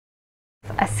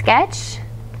a sketch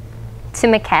to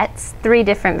maquettes, 3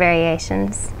 different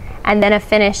variations, and then a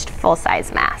finished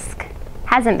full-size mask.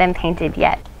 Hasn't been painted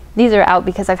yet. These are out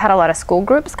because I've had a lot of school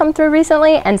groups come through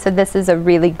recently, and so this is a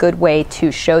really good way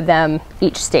to show them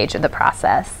each stage of the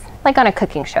process. Like on a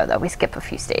cooking show though, we skip a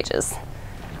few stages.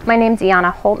 My name's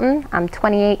Eanna Holton. I'm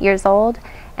 28 years old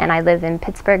and I live in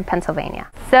Pittsburgh, Pennsylvania.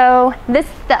 So this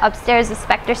is the upstairs of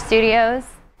Specter Studios.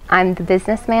 I'm the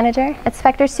business manager at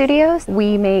Specter Studios.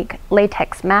 We make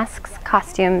latex masks,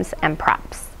 costumes, and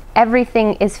props.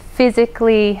 Everything is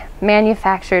physically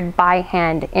manufactured by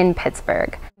hand in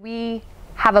Pittsburgh. We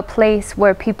have a place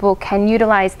where people can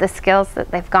utilize the skills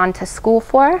that they've gone to school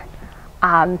for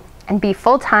and be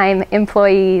full-time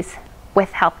employees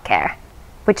with healthcare,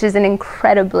 which is an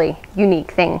incredibly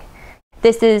unique thing.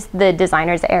 This is the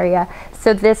designer's area.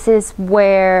 So this is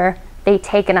where they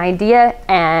take an idea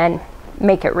and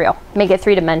make it real, make it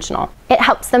 3-dimensional. It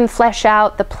helps them flesh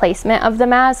out the placement of the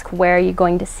mask. Where are you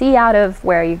going to see out of?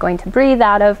 Where are you going to breathe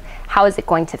out of? How is it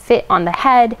going to fit on the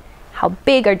head? How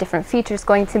big are different features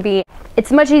going to be?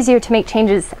 It's much easier to make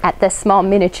changes at this small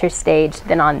miniature stage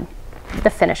than on the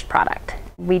finished product.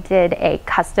 We did a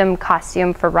custom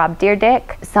costume for Rob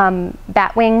Dyrdek, some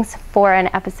bat wings for an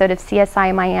episode of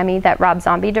CSI Miami that Rob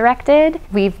Zombie directed.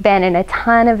 We've been in a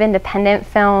ton of independent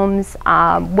films,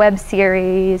 web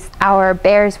series. Our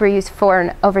bears were used for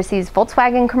an overseas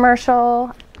Volkswagen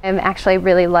commercial. I'm actually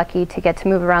really lucky to get to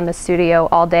move around the studio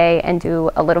all day and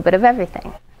do a little bit of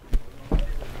everything.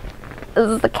 This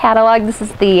is the catalog. This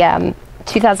is the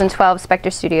 2012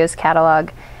 Specter Studios catalog.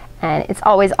 And it's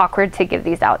always awkward to give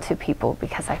these out to people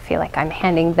because I feel like I'm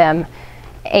handing them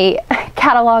a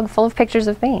catalog full of pictures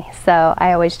of me. So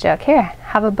I always joke, here,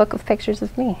 have a book of pictures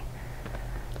of me.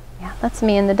 Yeah, that's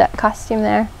me in the duck costume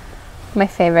there. My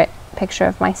favorite picture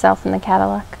of myself in the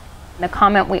catalog. The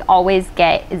comment we always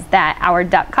get is that our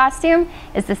duck costume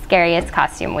is the scariest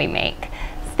costume we make.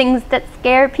 Things that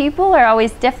scare people are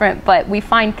always different, but we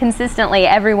find consistently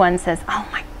everyone says, oh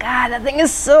my God, that thing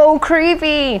is so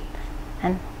creepy.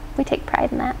 And we take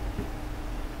pride in that.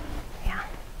 Yeah.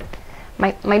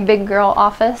 My big girl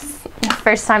office, the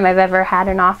first time I've ever had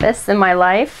an office in my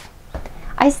life.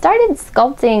 I started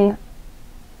sculpting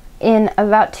in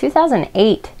about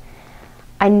 2008.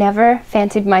 I never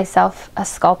fancied myself a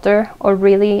sculptor or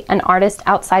really an artist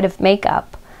outside of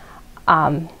makeup.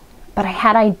 But I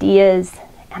had ideas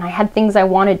and I had things I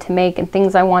wanted to make and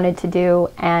things I wanted to do,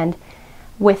 and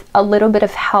with a little bit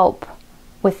of help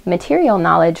with material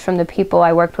knowledge from the people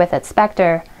I worked with at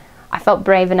Specter, I felt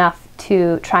brave enough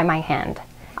to try my hand.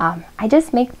 I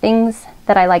just make things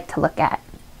that I like to look at.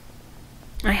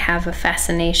 I have a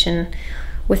fascination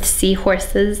with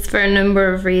seahorses for a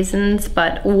number of reasons,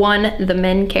 but one, the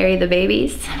men carry the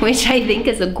babies, which I think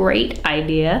is a great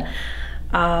idea.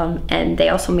 And they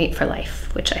also mate for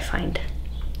life, which I find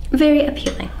very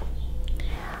appealing.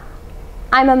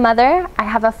 I'm a mother. I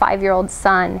have a 5-year-old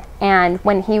son, and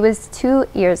when he was 2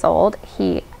 years old,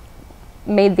 he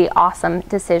made the awesome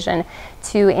decision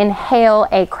to inhale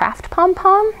a craft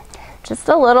pom-pom, just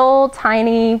a little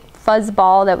tiny fuzz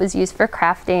ball that was used for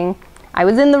crafting. I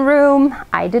was in the room,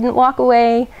 I didn't walk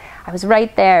away, I was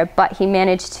right there, but he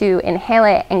managed to inhale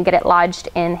it and get it lodged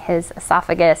in his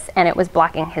esophagus, and it was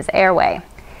blocking his airway.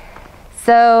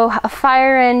 So a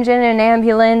fire engine, an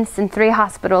ambulance, and 3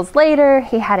 hospitals later,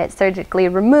 he had it surgically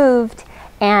removed.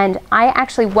 And I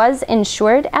actually was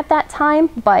insured at that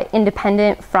time, but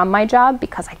independent from my job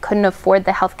because I couldn't afford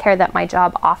the health care that my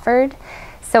job offered.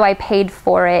 So I paid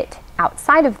for it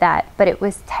outside of that, but it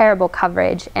was terrible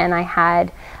coverage, and I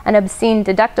had an obscene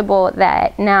deductible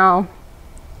that now,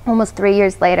 almost 3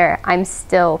 years later, I'm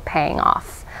still paying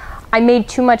off. I made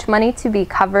too much money to be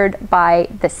covered by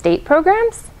the state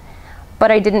programs, but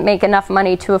I didn't make enough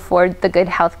money to afford the good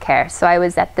health care. So I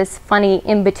was at this funny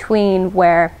in-between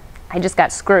where I just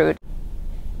got screwed.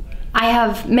 I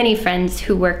have many friends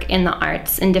who work in the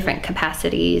arts in different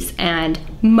capacities, and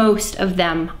most of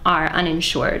them are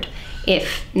uninsured,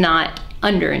 if not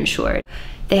underinsured.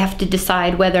 They have to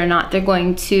decide whether or not they're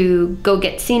going to go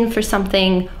get seen for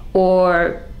something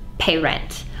or pay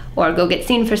rent, or go get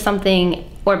seen for something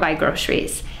or buy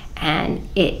groceries. And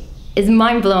it is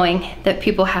mind-blowing that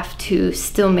people have to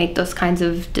still make those kinds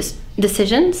of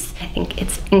decisions. I think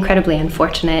it's incredibly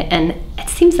unfortunate, and it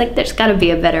seems like there's got to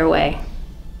be a better way.